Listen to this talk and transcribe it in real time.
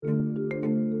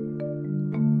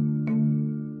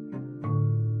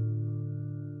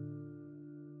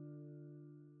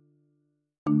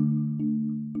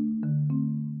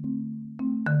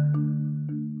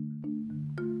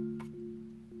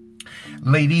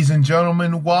Ladies and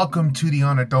gentlemen, welcome to The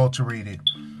Unadulterated.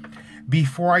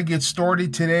 Before I get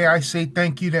started today, I say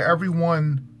thank you to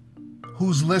everyone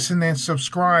who's listened and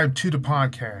subscribed to the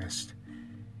podcast.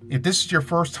 If this is your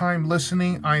first time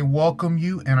listening, I welcome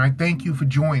you and I thank you for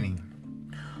joining.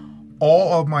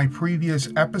 All of my previous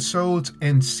episodes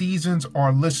and seasons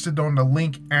are listed on the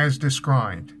link as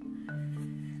described.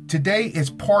 Today is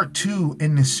part 2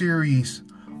 in the series,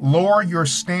 Lower Your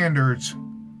Standards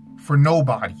for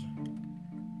Nobody.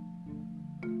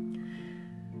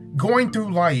 Going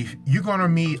through life, you're going to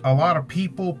meet a lot of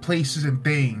people, places, and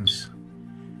things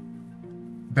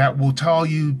that will tell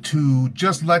you to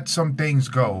just let some things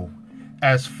go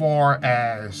as far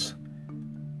as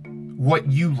what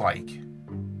you like.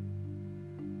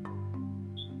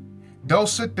 They'll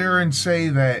sit there and say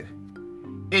that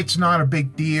it's not a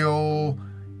big deal,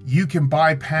 you can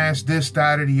bypass this,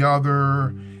 that, or the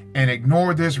other, and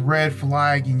ignore this red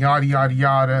flag, and yada, yada,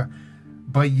 yada.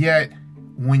 But yet,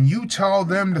 when you tell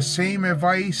them the same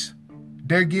advice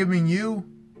they're giving you,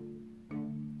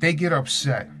 they get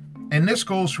upset. And this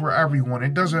goes for everyone.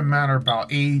 It doesn't matter about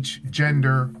age,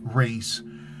 gender, race,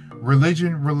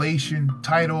 religion, relation,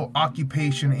 title,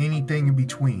 occupation, anything in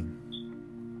between.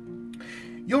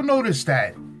 You'll notice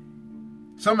that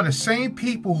some of the same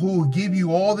people who will give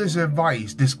you all this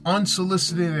advice, this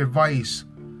unsolicited advice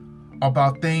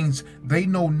about things they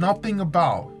know nothing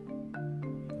about,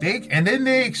 and then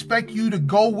they expect you to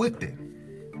go with it.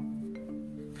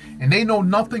 And they know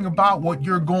nothing about what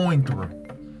you're going through.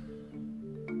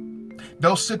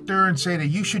 They'll sit there and say that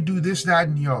you should do this, that,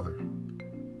 and the other.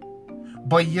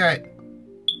 But yet,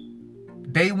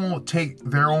 they won't take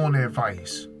their own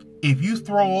advice. If you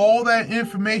throw all that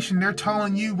information they're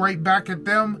telling you right back at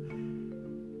them,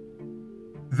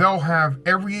 they'll have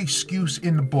every excuse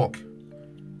in the book.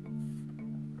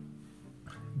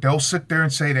 They'll sit there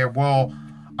and say that, well,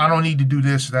 I don't need to do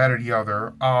this, that, or the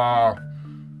other.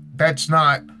 That's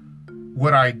not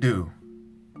what I do.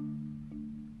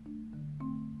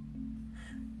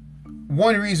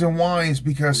 One reason why is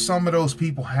because some of those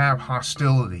people have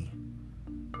hostility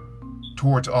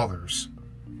towards others.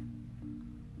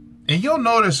 And you'll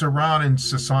notice around in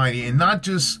society, and not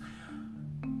just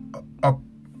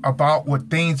about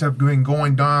what things have been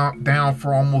going down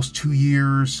for almost 2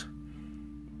 years.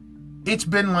 It's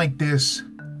been like this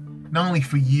not only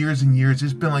for years and years,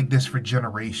 it's been like this for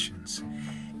generations.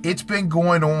 It's been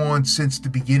going on since the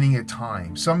beginning of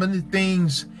time. Some of the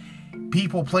things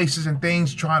people, places, and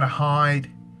things try to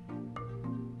hide,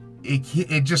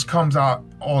 it just comes out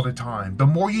all the time. The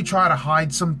more you try to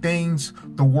hide some things,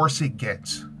 the worse it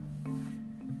gets.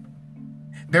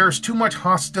 There's too much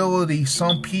hostility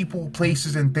some people,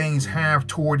 places, and things have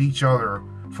toward each other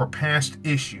for past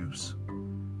issues.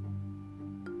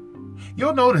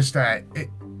 You'll notice that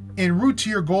en route to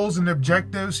your goals and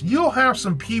objectives, you'll have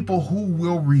some people who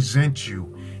will resent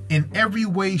you in every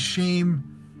way, shape,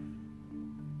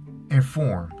 and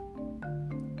form.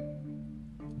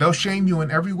 They'll shame you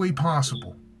in every way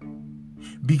possible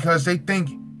because they think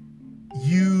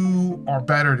you are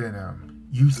better than them.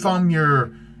 You thumb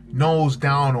your nose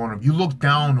down on them. You look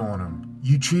down on them.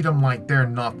 You treat them like they're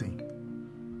nothing.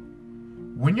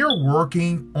 When you're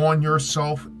working on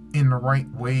yourself in the right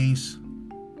ways,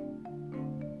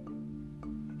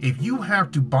 if you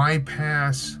have to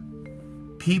bypass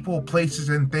people, places,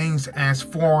 and things as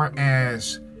far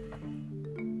as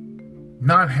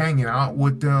not hanging out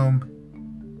with them,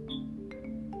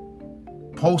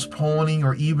 postponing,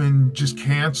 or even just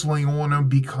canceling on them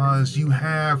because you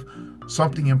have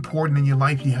something important in your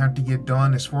life you have to get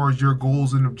done as far as your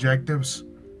goals and objectives,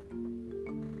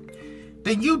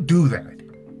 then you do that.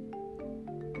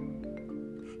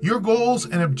 Your goals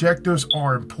and objectives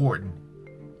are important.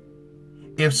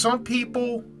 If some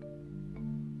people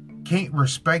can't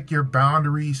respect your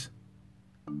boundaries,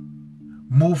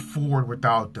 move forward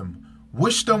without them.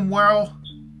 Wish them well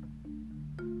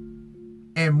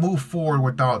and move forward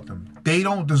without them. They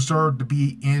don't deserve to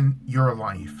be in your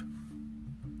life.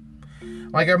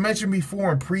 Like I mentioned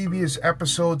before in previous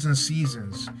episodes and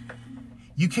seasons,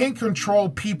 you can't control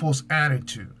people's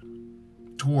attitude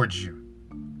towards you.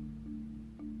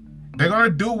 They're going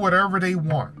to do whatever they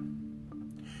want.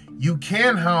 You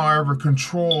can, however,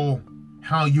 control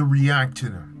how you react to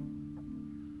them.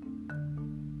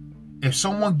 If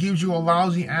someone gives you a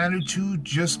lousy attitude,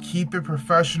 just keep it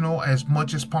professional as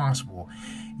much as possible.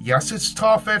 Yes, it's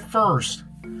tough at first,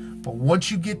 but once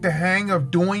you get the hang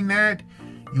of doing that,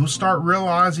 you'll start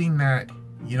realizing that,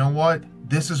 you know what,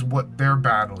 this is what they're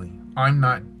battling. I'm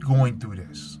not going through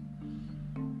this.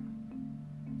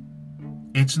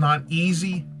 It's not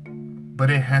easy,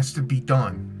 but it has to be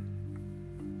done.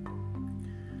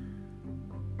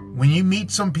 When you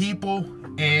meet some people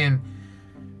and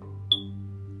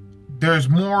there's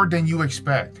more than you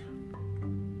expect.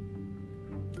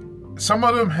 Some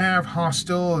of them have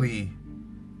hostility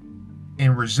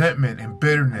and resentment and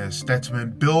bitterness that's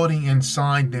been building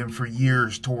inside them for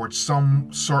years towards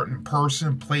some certain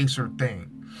person, place, or thing.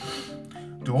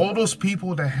 To all those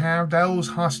people that have those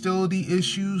hostility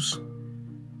issues,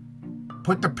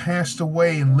 put the past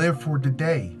away and live for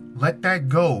today. Let that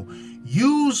go.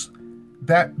 Use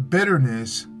that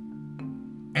bitterness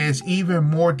as even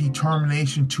more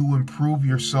determination to improve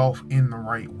yourself in the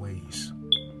right ways.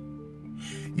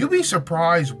 You'll be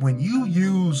surprised when you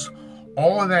use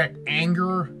all of that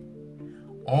anger,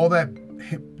 all that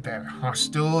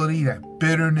hostility, that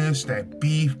bitterness, that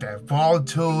beef, that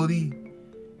volatility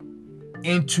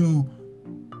into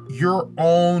your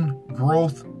own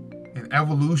growth and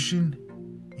evolution.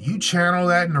 You channel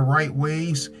that in the right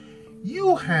ways.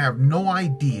 You have no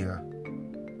idea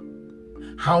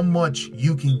how much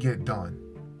you can get done.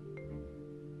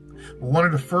 But one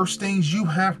of the first things you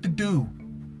have to do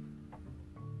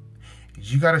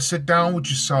is you got to sit down with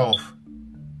yourself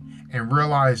and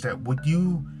realize that what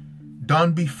you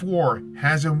done before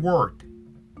hasn't worked,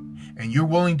 and you're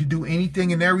willing to do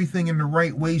anything and everything in the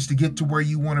right ways to get to where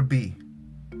you want to be.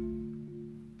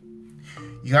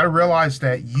 You got to realize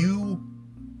that you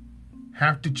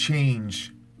have to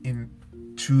change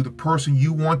into the person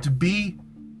you want to be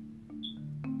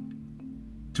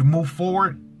to move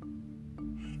forward.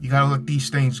 You got to let these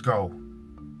things go.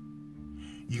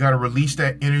 You got to release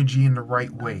that energy in the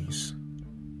right ways.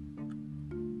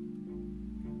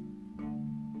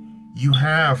 You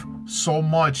have so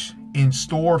much in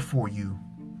store for you,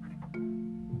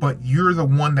 but you're the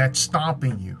one that's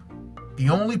stopping you. The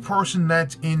only person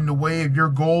that's in the way of your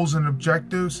goals and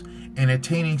objectives and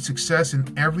attaining success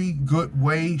in every good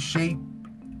way, shape,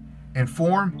 and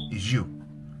form is you.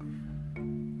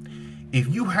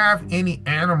 If you have any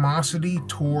animosity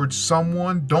towards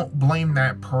someone, don't blame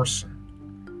that person.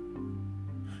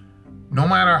 No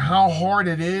matter how hard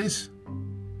it is,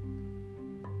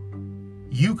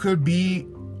 you could be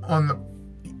the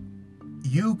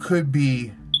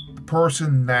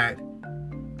person that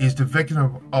is the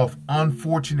victim of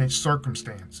unfortunate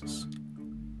circumstances.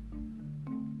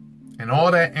 And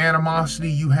all that animosity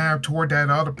you have toward that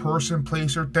other person,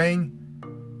 place, or thing,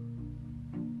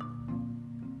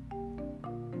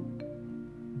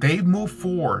 they've moved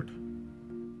forward.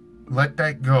 Let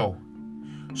that go.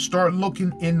 Start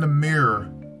looking in the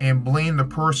mirror and blame the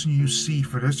person you see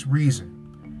for this reason.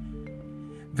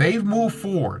 They've moved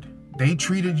forward. They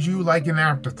treated you like an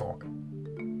afterthought.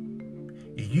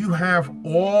 If you have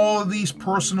all these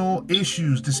personal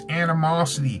issues, this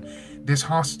animosity, this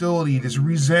hostility, this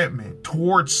resentment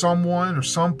towards someone or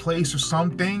some place or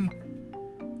something,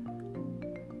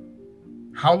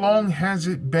 how long has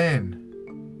it been?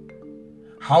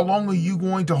 How long are you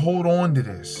going to hold on to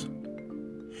this?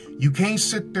 You can't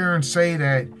sit there and say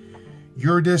that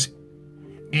you're this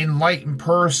enlightened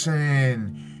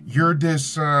person, you're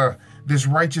this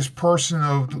righteous person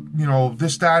of,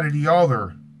 this, that, or the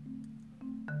other.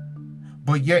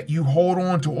 But yet you hold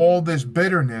on to all this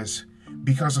bitterness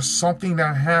because of something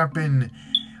that happened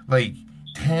like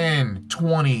 10,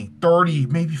 20, 30,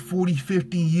 maybe 40,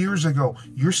 50 years ago.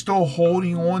 You're still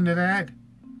holding on to that.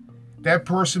 That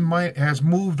person has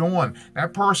moved on.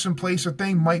 That person, place, or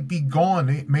thing might be gone.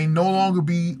 It may no longer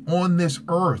be on this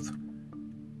earth.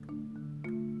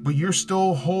 But you're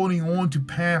still holding on to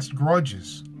past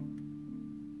grudges.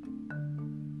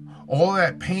 All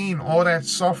that pain, all that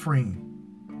suffering.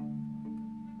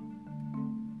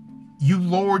 You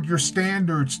lowered your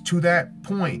standards to that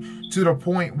point, to the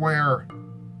point where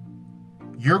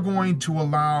you're going to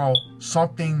allow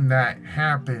something that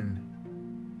happened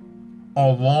a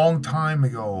long time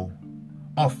ago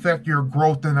affect your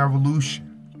growth and evolution.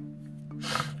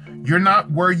 You're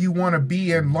not where you want to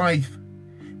be in life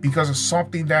because of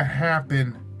something that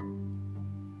happened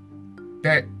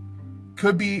that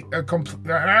could be an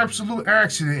absolute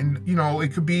accident.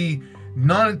 It could be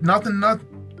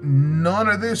none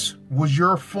of this was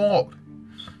your fault.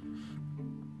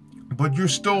 But you're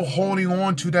still holding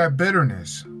on to that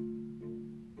bitterness.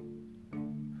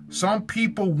 Some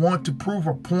people want to prove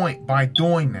a point by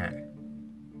doing that.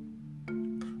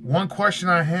 One question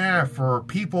I have for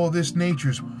people of this nature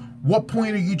is, what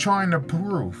point are you trying to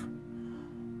prove?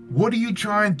 What are you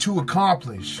trying to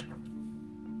accomplish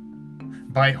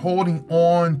by holding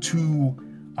on to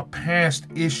a past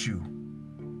issue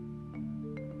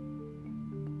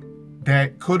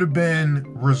that could have been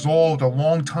resolved a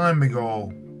long time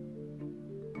ago,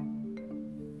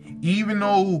 even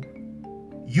though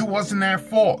you wasn't at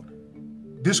fault?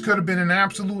 This could have been an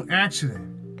absolute accident.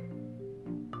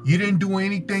 You didn't do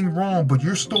anything wrong, but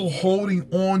you're still holding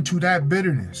on to that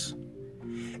bitterness.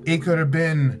 It could have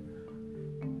been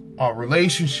a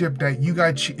relationship that you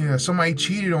got somebody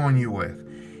cheated on you with.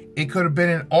 It could have been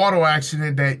an auto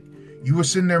accident that you were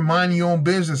sitting there minding your own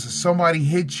business and somebody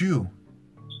hit you.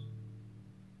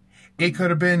 It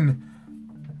could have been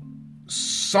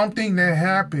something that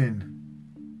happened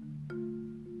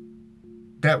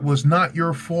that was not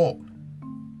your fault.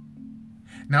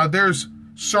 Now, there's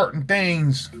certain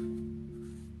things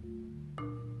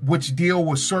which deal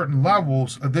with certain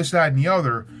levels of this, that, and the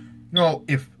other. You know,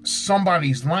 if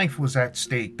somebody's life was at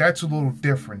stake, that's a little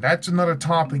different. That's another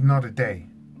topic, another day.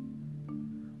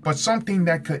 But something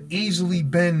that could easily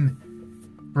been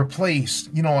replaced,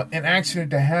 you know, an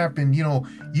accident that happened, you know,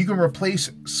 you can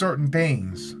replace certain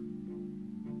things.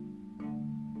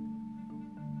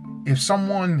 If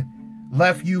someone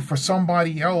left you for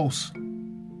somebody else,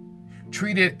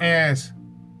 treat it as,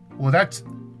 well, that's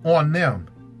on them.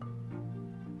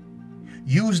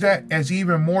 Use that as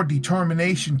even more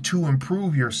determination to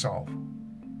improve yourself.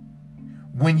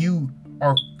 When you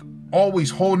are always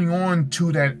holding on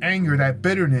to that anger, that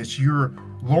bitterness, you're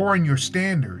lowering your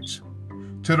standards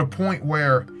to the point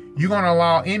where you're going to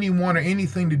allow anyone or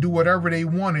anything to do whatever they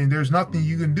want, and there's nothing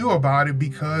you can do about it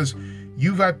because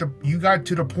you got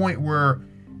to the point where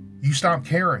you stop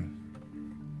caring.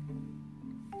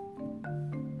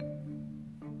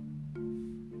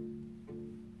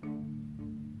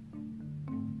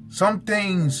 Some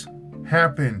things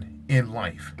happen in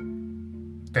life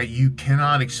that you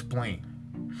cannot explain.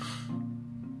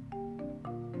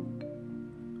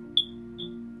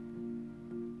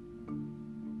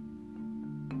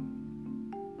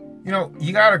 You know,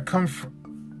 you gotta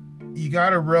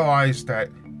realize that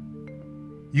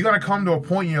you gotta come to a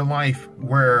point in your life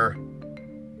where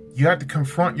you have to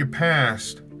confront your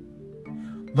past,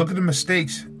 look at the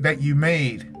mistakes that you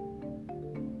made,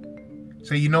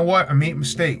 say, you know what, I made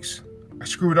mistakes. I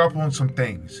screwed up on some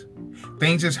things.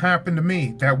 Things that's happened to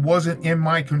me that wasn't in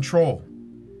my control.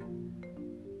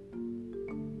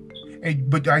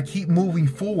 But I keep moving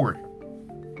forward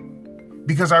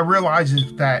because I realize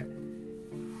that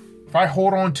if I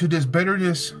hold on to this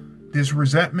bitterness, this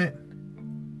resentment,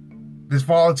 this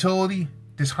volatility,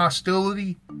 this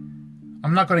hostility,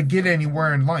 I'm not going to get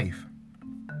anywhere in life.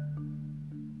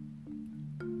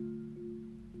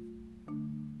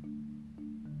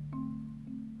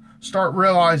 Start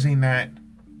realizing that,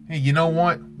 hey, you know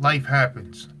what? Life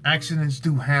happens. Accidents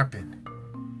do happen.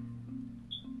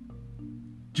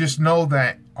 Just know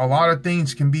that a lot of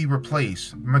things can be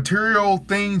replaced. Material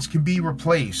things can be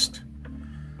replaced.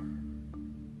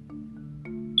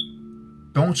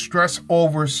 Don't stress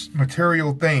over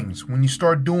material things. When you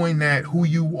start doing that, who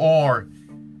you are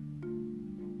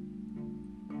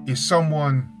is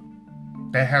someone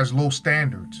that has low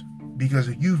standards. Because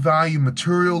if you value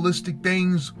materialistic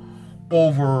things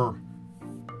over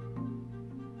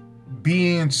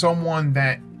being someone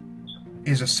that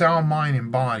is a sound mind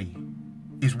and body,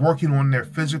 is working on their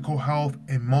physical health,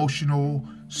 emotional,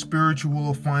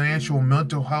 spiritual, financial,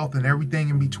 mental health, and everything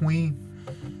in between,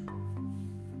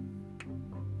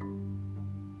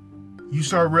 you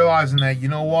start realizing that, you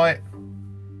know what?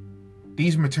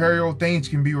 These material things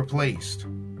can be replaced.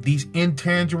 These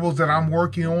intangibles that I'm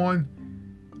working on,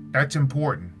 that's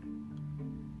important.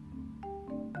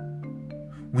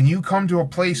 When you come to a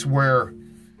place where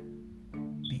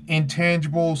the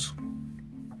intangibles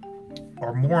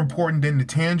are more important than the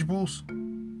tangibles,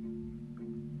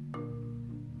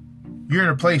 you're in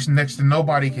a place next to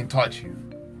nobody can touch you.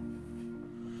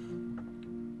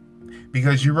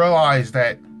 Because you realize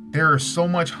that there is so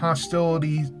much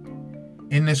hostility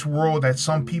in this world that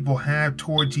some people have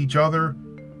towards each other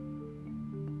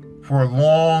for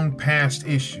long past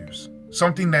issues.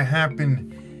 Something that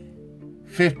happened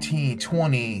 15,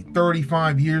 20,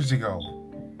 35 years ago.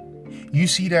 You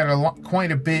see that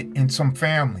quite a bit in some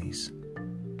families.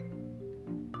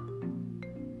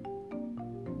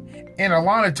 And a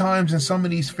lot of times in some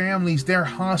of these families, their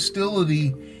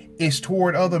hostility is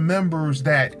toward other members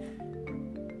that,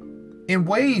 in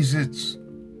ways, it's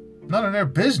none of their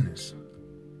business.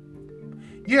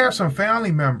 You have some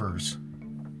family members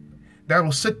that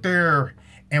will sit there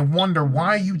and wonder, why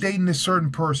are you dating this certain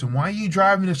person? Why are you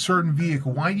driving a certain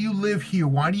vehicle? Why do you live here?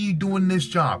 Why are you doing this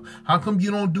job? How come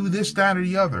you don't do this, that, or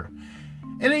the other?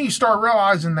 And then you start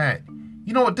realizing that,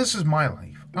 you know what, this is my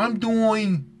life. I'm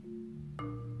doing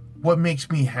what makes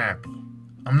me happy.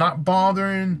 I'm not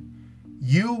bothering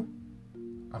you.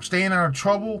 I'm staying out of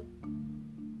trouble.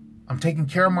 I'm taking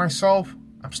care of myself.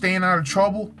 I'm staying out of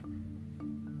trouble.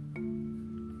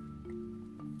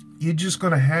 you're just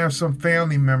going to have some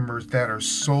family members that are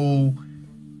so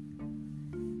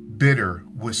bitter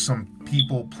with some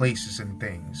people, places, and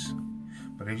things.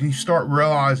 But if you start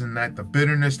realizing that the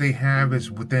bitterness they have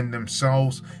is within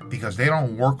themselves because they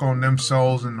don't work on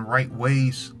themselves in the right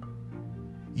ways,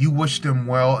 you wish them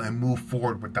well and move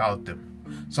forward without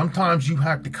them. Sometimes you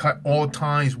have to cut all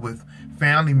ties with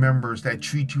family members that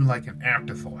treat you like an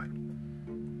afterthought.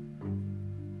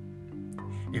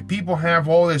 If people have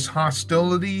all this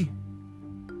hostility,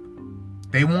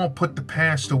 they won't put the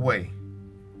past away.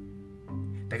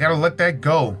 They got to let that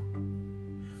go.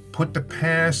 Put the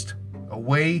past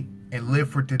away and live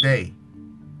for today.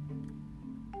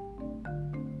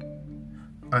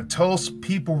 Until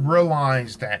people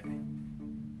realize that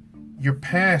your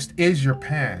past is your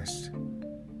past,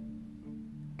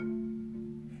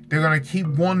 they're going to keep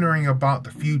wondering about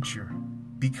the future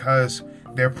because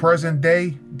their present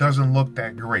day doesn't look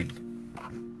that great.